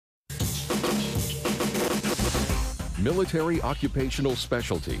Military Occupational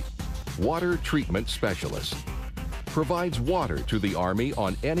Specialty, Water Treatment Specialist. Provides water to the Army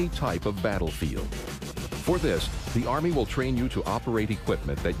on any type of battlefield. For this, the Army will train you to operate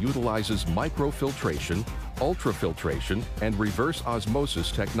equipment that utilizes microfiltration, ultrafiltration, and reverse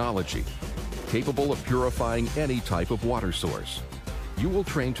osmosis technology, capable of purifying any type of water source. You will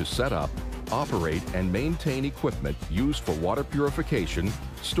train to set up, operate, and maintain equipment used for water purification,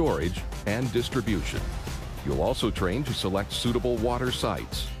 storage, and distribution. You'll also train to select suitable water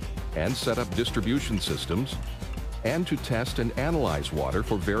sites and set up distribution systems, and to test and analyze water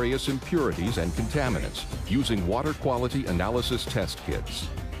for various impurities and contaminants using water quality analysis test kits.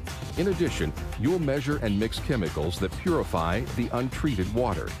 In addition, you'll measure and mix chemicals that purify the untreated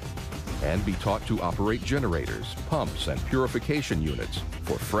water, and be taught to operate generators, pumps, and purification units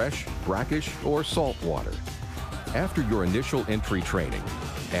for fresh, brackish, or salt water. After your initial entry training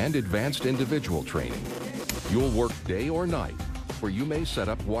and advanced individual training, you'll work day or night, where you may set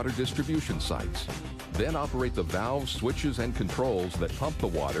up water distribution sites, then operate the valves, switches, and controls that pump the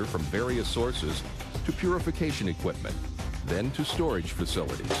water from various sources to purification equipment, then to storage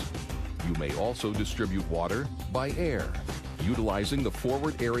facilities. You may also distribute water by air, utilizing the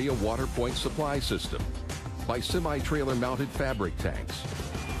forward area water point supply system, by semi-trailer mounted fabric tanks,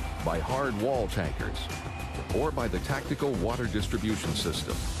 by hard wall tankers, or by the tactical water distribution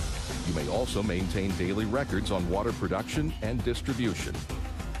system. You may also maintain daily records on water production and distribution.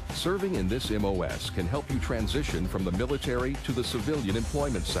 Serving in this MOS can help you transition from the military to the civilian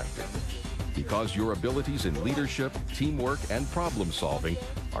employment sector, because your abilities in leadership, teamwork, and problem solving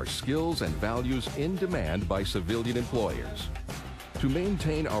are skills and values in demand by civilian employers. To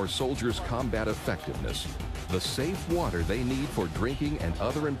maintain our soldiers' combat effectiveness, the safe water they need for drinking and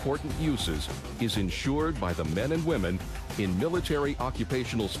other important uses is ensured by the men and women in Military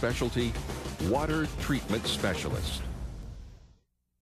Occupational Specialty Water Treatment Specialist.